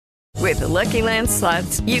With the Lucky Land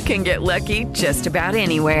Slots, you can get lucky just about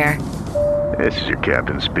anywhere. This is your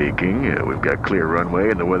captain speaking. We've got clear runway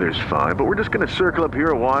and the weather's fine, but we're just going to circle up here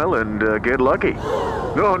a while and get lucky.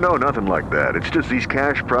 No, nothing like that. It's just these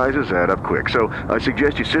cash prizes add up quick. So I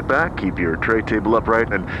suggest you sit back, keep your tray table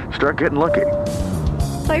upright, and start getting lucky.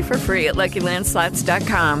 Play for free at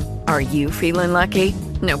LuckyLandSlots.com. Are you feeling lucky?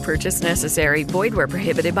 No purchase necessary. Void where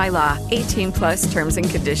prohibited by law. 18 plus terms and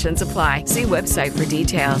conditions apply. See website for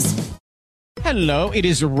details. Hello, it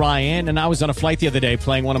is Ryan, and I was on a flight the other day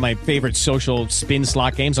playing one of my favorite social spin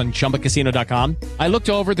slot games on ChumbaCasino.com. I looked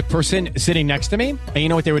over at the person sitting next to me, and you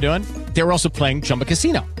know what they were doing? They were also playing Chumba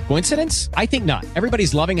Casino. Coincidence? I think not.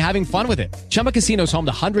 Everybody's loving having fun with it. Chumba Casino is home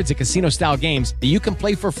to hundreds of casino-style games that you can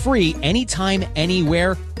play for free anytime,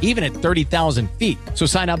 anywhere, even at 30,000 feet. So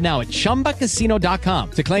sign up now at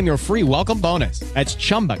ChumbaCasino.com to claim your free welcome bonus. That's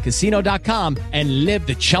ChumbaCasino.com and live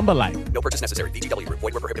the Chumba life. No purchase necessary. VGW. Void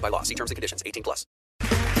where prohibited by law. See terms and conditions. 18 plus.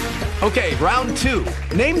 Okay, round two.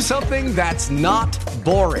 Name something that's not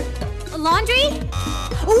boring. A laundry?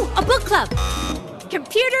 Ooh, a book club.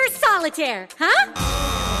 Computer solitaire, huh?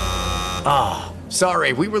 Ah,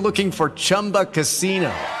 sorry. We were looking for Chumba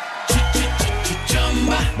Casino.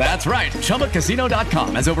 That's right.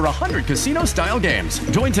 ChumbaCasino.com has over 100 casino-style games.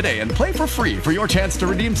 Join today and play for free for your chance to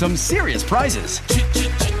redeem some serious prizes.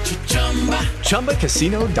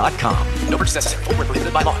 ChumbaCasino.com. No purchase necessary. Void where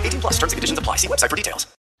prohibited by law. 18 plus terms and conditions apply. See website for details.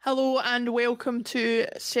 Hello and welcome to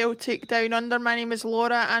Celtic Down Under. My name is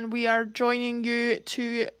Laura and we are joining you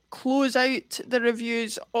to close out the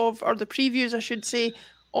reviews of, or the previews I should say,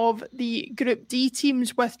 of the Group D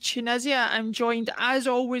teams with Tunisia. I'm joined as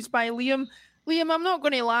always by Liam. Liam, I'm not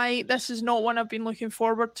going to lie, this is not one I've been looking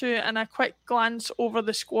forward to, and a quick glance over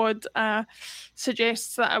the squad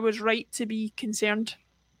suggests that I was right to be concerned.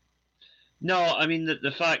 No, I mean,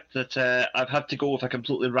 the fact that I've had to go with a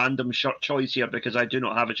completely random shirt choice here because I do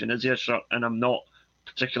not have a Tunisia shirt and I'm not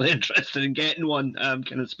particularly interested in getting one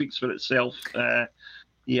kind of speaks for itself.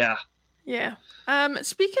 Yeah. Yeah.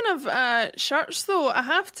 Speaking of shirts, though, I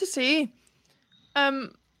have to say,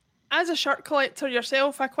 as a shirt collector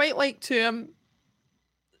yourself, I quite like to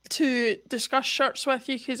discuss shirts with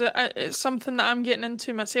you because it's something that I'm getting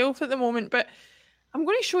into myself at the moment. But I'm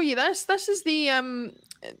going to show you this. This is the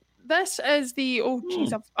oh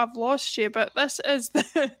geez, I've lost you. But this is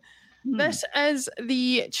the this is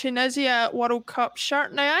the Tunisia World Cup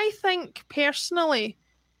shirt. Now, I think personally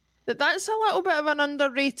that's a little bit of an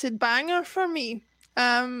underrated banger for me.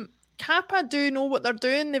 Kappa do know what they're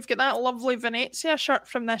doing. They've got that lovely Venezia shirt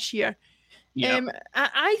from this year. Yeah.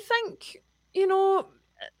 I think, you know,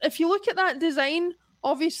 if you look at that design,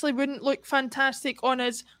 obviously wouldn't look fantastic on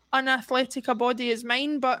as unathletic a body as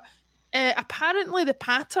mine, but apparently the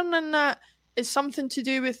pattern in that is something to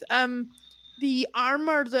do with the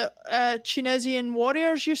armour that Tunisian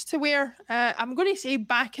warriors used to wear. I'm going to say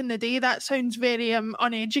back in the day. That sounds very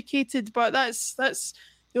uneducated, but that's the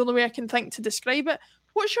only way I can think to describe it.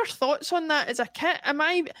 What's your thoughts on that as a kit? Am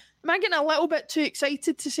I getting a little bit too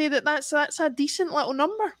excited to say that's a decent little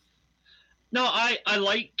number? No, I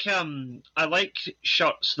like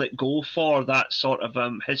shirts that go for that sort of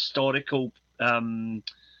historical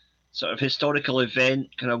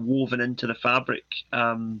event kind of woven into the fabric.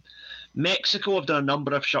 Mexico have done a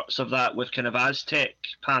number of shirts of that with kind of Aztec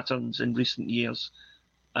patterns in recent years.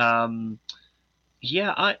 That's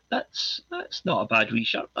not a bad wee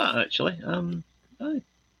shirt, that actually.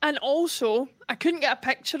 And also, I couldn't get a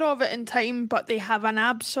picture of it in time, but they have an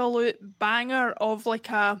absolute banger of like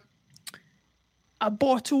a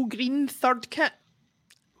bottle green third kit,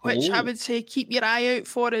 which I would say keep your eye out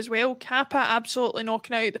for as well. Kappa absolutely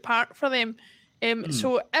knocking out the park for them.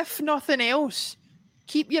 So if nothing else,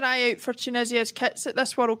 keep your eye out for Tunisia's kits at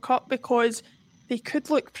this World Cup because they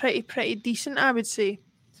could look pretty decent, I would say.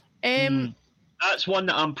 That's one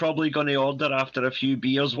that I'm probably going to order after a few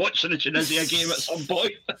beers watching the Tunisia game at some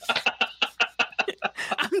point.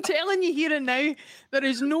 I'm telling you here and now, there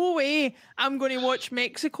is no way I'm going to watch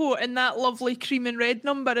Mexico in that lovely cream and red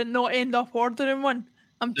number and not end up ordering one.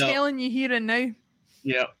 I'm telling you here and now.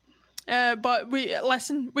 Yeah. But we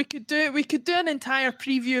could do an entire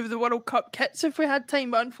preview of the World Cup kits if we had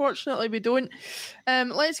time, but unfortunately we don't.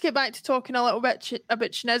 Let's get back to talking a little bit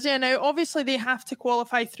about Tunisia now. Obviously, they have to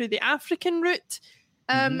qualify through the African route.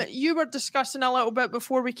 You were discussing a little bit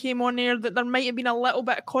before we came on air that there might have been a little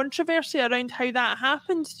bit of controversy around how that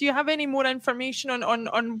happened. Do you have any more information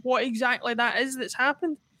on what exactly that is that's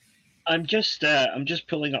happened? I'm just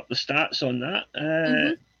pulling up the stats on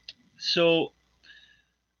that. So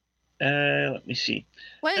Let me see.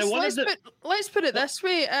 Let's put it this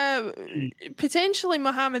way. Potentially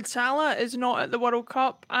Mohamed Salah is not at the World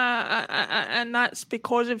Cup, and that's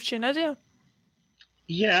because of Tunisia.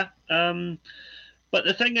 Yeah, but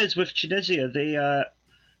the thing is with Tunisia,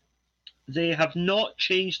 they have not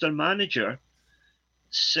changed their manager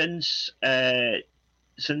since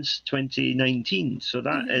 2019. So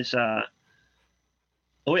that is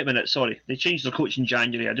Oh, wait a minute. Sorry. They changed their coach in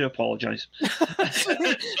January. I do apologise. So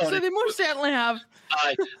they most certainly have.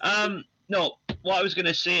 Aye. No, what I was going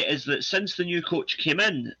to say is that since the new coach came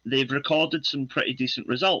in, they've recorded some pretty decent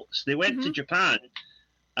results. They went to Japan,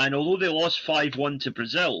 and although they lost 5-1 to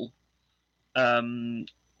Brazil in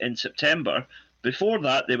September, before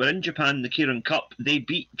that, they were in Japan in the Kirin Cup. They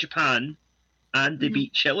beat Japan and they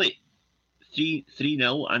beat Chile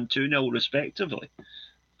 3-0 and 2-0 respectively.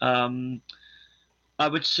 I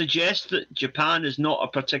would suggest that Japan is not a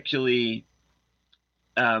particularly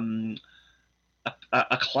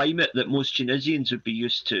a climate that most Tunisians would be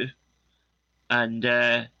used to, and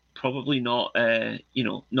probably not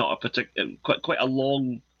not a particular quite a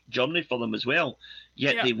long journey for them as well.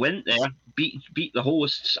 Yet they went there, beat the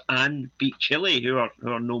hosts, and beat Chile, who are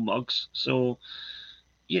no mugs. So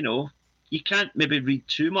you can't maybe read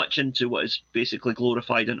too much into what is basically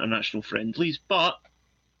glorified international friendlies, but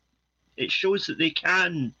it shows that they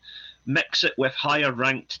can mix it with higher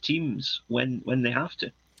ranked teams when they have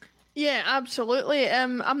to. Yeah, absolutely.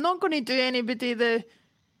 I'm not going to do anybody the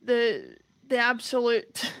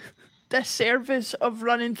absolute disservice of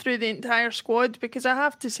running through the entire squad, because I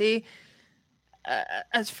have to say,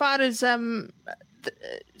 as far as the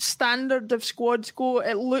standard of squads go,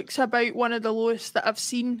 it looks about one of the lowest that I've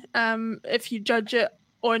seen. If you judge it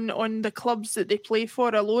on the clubs that they play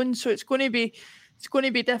for alone, so it's going to be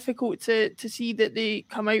difficult to see that they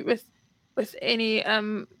come out with any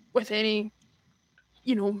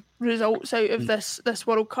results out of this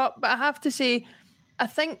World Cup. But I have to say, I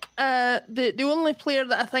think the only player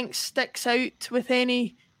that I think sticks out with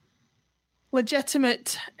any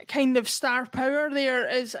legitimate kind of star power there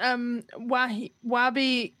is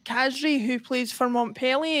Wabi Kazri, who plays for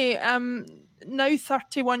Montpellier, now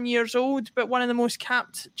 31 years old, but one of the most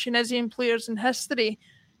capped Tunisian players in history.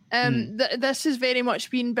 This has very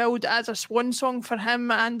much been billed as a swan song for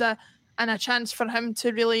him, and a chance for him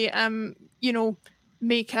to really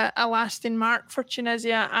make a lasting mark for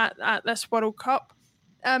Tunisia at this World Cup.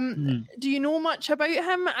 Do you know much about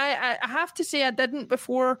him? I have to say I didn't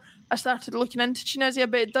before I started looking into Tunisia,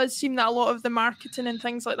 but it does seem that a lot of the marketing and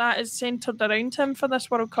things like that is centred around him for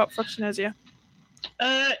this World Cup for Tunisia.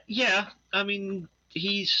 Yeah, I mean,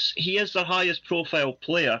 he is the highest profile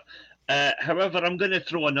player. However, I'm going to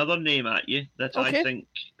throw another name at you that I think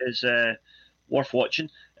is worth watching.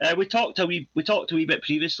 We talked a wee bit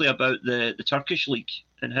previously about the Turkish league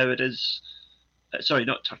and how it is. Sorry,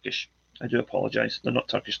 not Turkish. I do apologise. They're not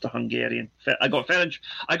Turkish. They're Hungarian. I got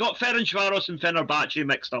Ferencvaros and Fenerbahce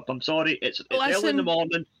mixed up. I'm sorry. It's early in the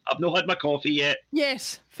morning. I've not had my coffee yet.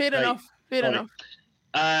 Yes, fair enough. Fair enough.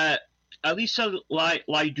 Alisa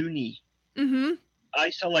Laiduni.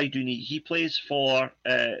 Isa Laiduni. He plays for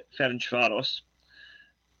Ferencvaros.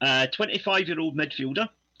 25-year-old midfielder.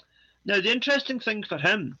 Now, the interesting thing for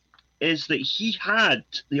him is that he had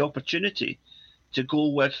the opportunity to go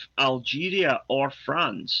with Algeria or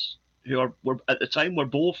France, who were at the time were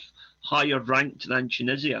both higher ranked than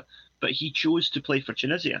Tunisia, but he chose to play for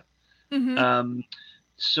Tunisia.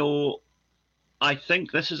 So I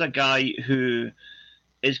think this is a guy who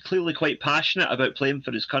is clearly quite passionate about playing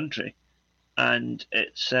for his country, and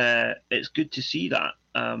it's good to see that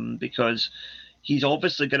because he's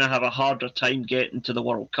obviously going to have a harder time getting to the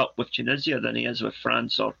World Cup with Tunisia than he is with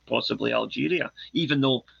France or possibly Algeria, even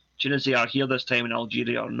though Tunisia are here this time and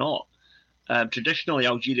Algeria are not. Traditionally,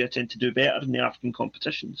 Algeria tend to do better in the African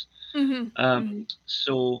competitions.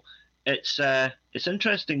 So it's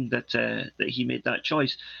interesting that he made that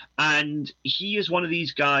choice. And he is one of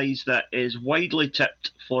these guys that is widely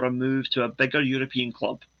tipped for a move to a bigger European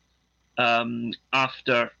club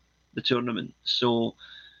after the tournament. So,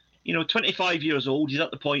 25 years old, he's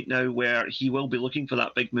at the point now where he will be looking for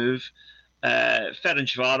that big move.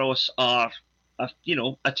 Ferencvaros are a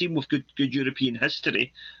team with good European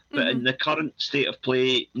history, but in the current state of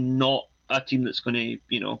play, not a team that's going to,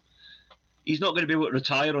 he's not going to be able to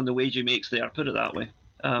retire on the wage he makes there, put it that way.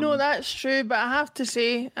 No, that's true, but I have to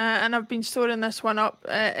say, and I've been storing this one up,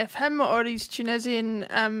 if him or his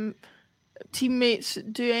Tunisian teammates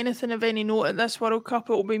do anything of any note at this World Cup,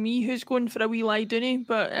 it'll be me who's going for a wee lie dooney,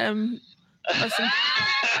 but listen.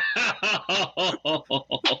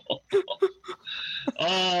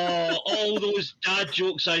 Oh, all those bad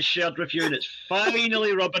jokes I shared with you, and it's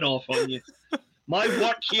finally rubbing off on you. My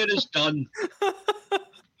work here is done.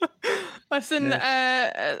 Listen,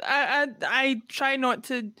 I try not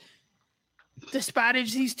to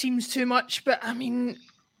disparage these teams too much, but I mean,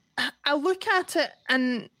 I look at it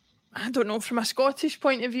and I don't know, from a Scottish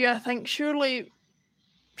point of view, I think surely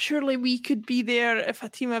we could be there if a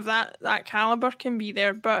team of that caliber can be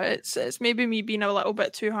there, but it's maybe me being a little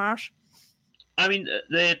bit too harsh. I mean,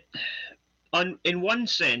 in one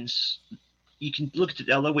sense, you can look at it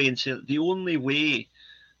the other way and say that the only way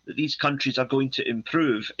that these countries are going to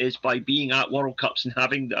improve is by being at World Cups and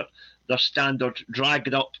having their standard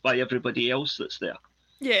dragged up by everybody else that's there.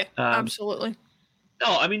 Yeah, absolutely.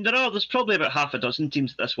 No, I mean, there's probably about half a dozen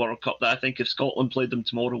teams at this World Cup that I think if Scotland played them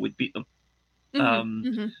tomorrow would beat them. But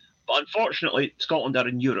unfortunately, Scotland are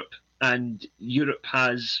in Europe, and Europe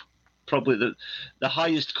has probably the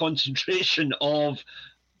highest concentration of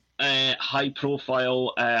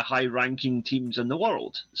high-profile, high-ranking teams in the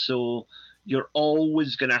world. So you're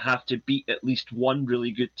always going to have to beat at least one really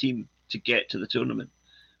good team to get to the tournament.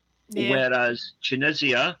 Yeah. Whereas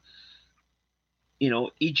Tunisia,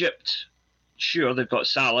 Egypt, sure, they've got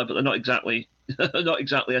Salah, but they're not exactly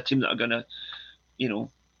a team that are going to,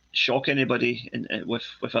 shock anybody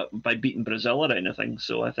by beating Brazil or anything.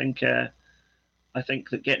 So I think that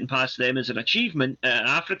getting past them is an achievement at an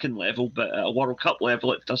African level, but at a World Cup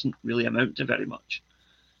level, it doesn't really amount to very much.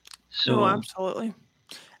 So, absolutely.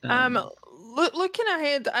 Looking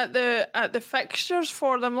ahead at the fixtures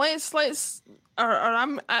for them,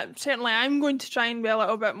 I'm going to try and be a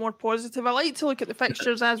little bit more positive. I like to look at the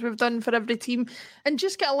fixtures as we've done for every team and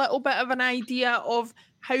just get a little bit of an idea of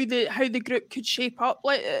how the group could shape up.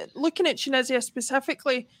 Like looking at Tunisia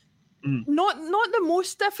specifically, not the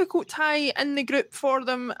most difficult tie in the group for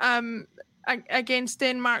them against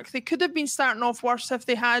Denmark. They could have been starting off worse if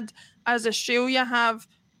they had, as Australia have,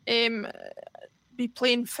 be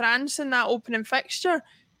playing France in that opening fixture.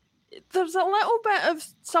 There's a little bit of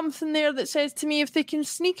something there that says to me if they can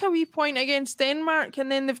sneak a wee point against Denmark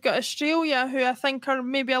and then they've got Australia, who I think are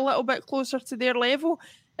maybe a little bit closer to their level,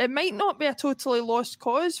 it might not be a totally lost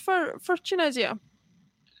cause for Tunisia.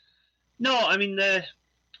 No, I mean,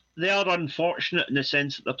 they are unfortunate in the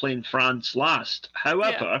sense that they're playing France last.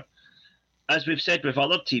 However, as we've said with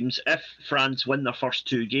other teams, if France win their first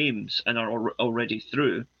two games and are already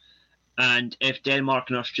through, and if Denmark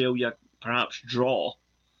and Australia perhaps draw,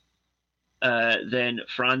 then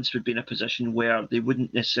France would be in a position where they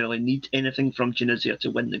wouldn't necessarily need anything from Tunisia to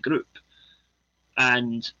win the group.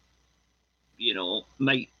 And,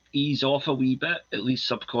 might ease off a wee bit, at least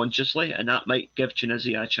subconsciously, and that might give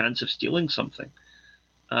Tunisia a chance of stealing something.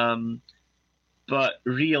 But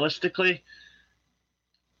realistically,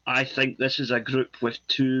 I think this is a group with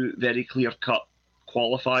two very clear-cut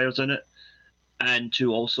qualifiers in it and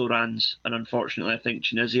two also-rans. And unfortunately, I think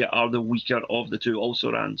Tunisia are the weaker of the two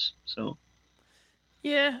also-rans. So,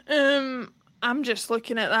 yeah, I'm just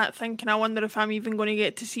looking at that thinking, I wonder if I'm even going to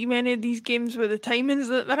get to see many of these games with the timings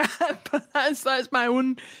that they're at. But that's my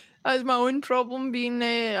own problem, being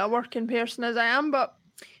a working person as I am. But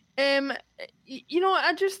I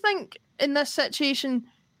just think in this situation,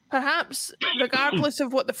 perhaps regardless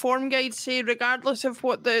of what the form guides say, regardless of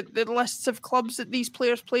what the lists of clubs that these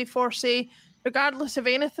players play for say, regardless of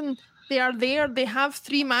anything, they are there. They have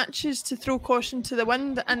 3 matches to throw caution to the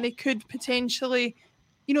wind, and they could potentially,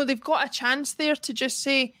 they've got a chance there to just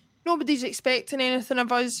say, nobody's expecting anything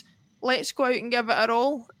of us. Let's go out and give it our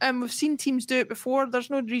all. We've seen teams do it before. There's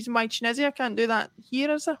no reason why Tunisia can't do that here,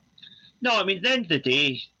 is there? No, I mean, at the end of the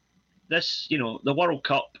day, this, the World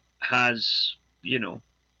Cup has,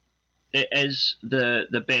 it is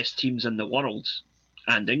the best teams in the world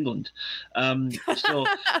and England. I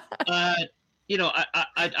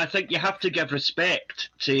think you have to give respect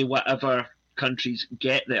to whatever countries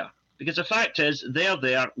get there. Because the fact is, they're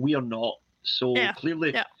there, we are not. So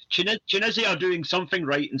clearly, Tunisia are doing something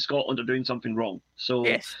right and Scotland are doing something wrong. So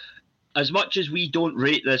as much as we don't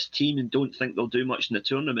rate this team and don't think they'll do much in the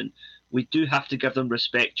tournament, we do have to give them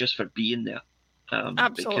respect just for being there.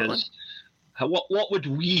 Absolutely. Because what would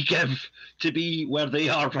we give to be where they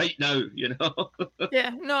are right now, Yeah,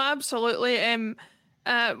 no, absolutely.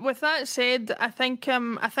 With that said, I think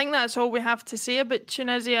that's all we have to say about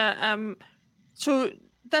Tunisia. So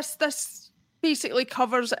this basically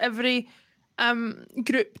covers every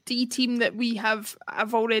Group D team that we have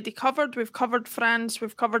already covered. We've covered France,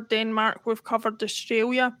 we've covered Denmark, we've covered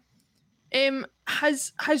Australia.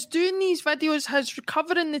 Has doing these videos, has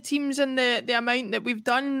recovering the teams and the amount that we've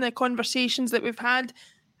done, the conversations that we've had,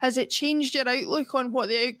 has it changed your outlook on what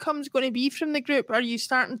the outcome's going to be from the group? Are you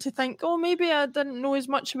starting to think, oh, maybe I didn't know as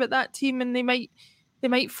much about that team and they might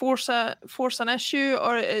force an issue,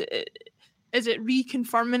 or is it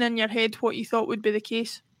reconfirming in your head what you thought would be the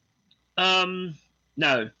case?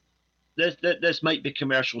 No. This might be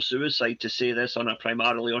commercial suicide to say this on a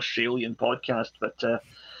primarily Australian podcast, but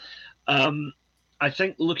I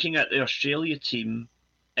think looking at the Australia team,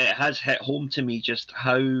 it has hit home to me just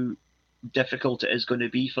how difficult it is going to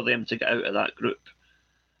be for them to get out of that group.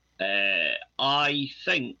 I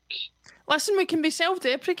think... Listen, we can be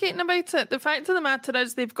self-deprecating about it. The fact of the matter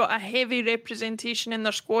is they've got a heavy representation in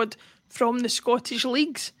their squad from the Scottish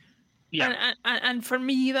leagues. Yeah. And for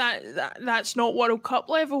me, that's not World Cup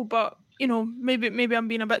level, but, you know, maybe I'm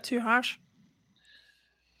being a bit too harsh.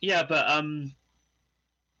 Yeah, but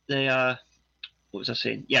what was I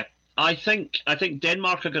saying? Yeah, I think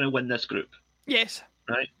Denmark are going to win this group. Yes.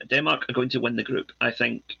 Right? Denmark are going to win the group, I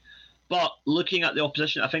think. But looking at the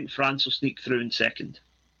opposition, I think France will sneak through in second,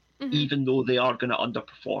 even though they are going to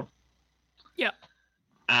underperform. Yeah.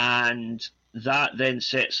 And that then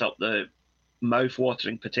sets up the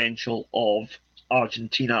mouth-watering potential of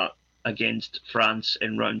Argentina against France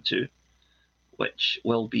in round 2, which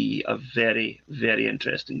will be a very, very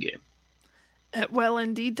interesting game. It will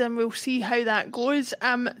indeed, and we'll see how that goes.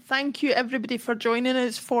 Thank you everybody for joining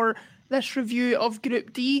us for this review of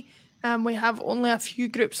Group D. We have only a few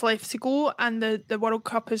groups left to go, and the World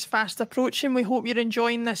Cup is fast approaching. We hope you're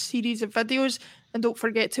enjoying this series of videos, and don't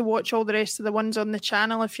forget to watch all the rest of the ones on the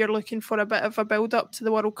channel if you're looking for a bit of a build-up to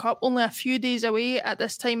the World Cup. Only a few days away at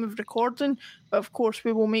this time of recording, but of course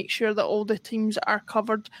we will make sure that all the teams are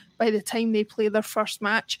covered by the time they play their first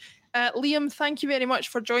match. Liam, thank you very much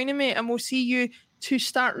for joining me, and we'll see you to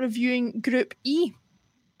start reviewing Group E.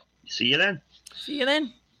 See you then. See you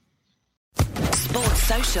then. Sports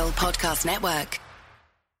Social Podcast Network.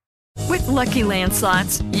 With Lucky Land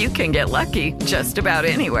Slots, you can get lucky just about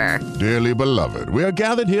anywhere. Dearly beloved, we are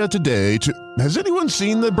gathered here today to... Has anyone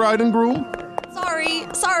seen the bride and groom?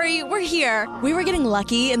 Sorry, we're here. We were getting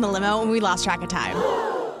lucky in the limo and we lost track of time.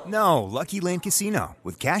 No, Lucky Land Casino,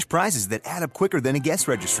 with cash prizes that add up quicker than a guest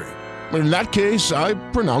registry. In that case, I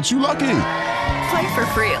pronounce you lucky. Play for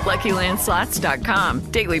free at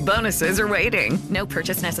LuckyLandSlots.com. Daily bonuses are waiting. No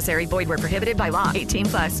purchase necessary. Void where prohibited by law.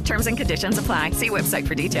 18+. Terms and conditions apply. See website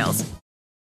for details.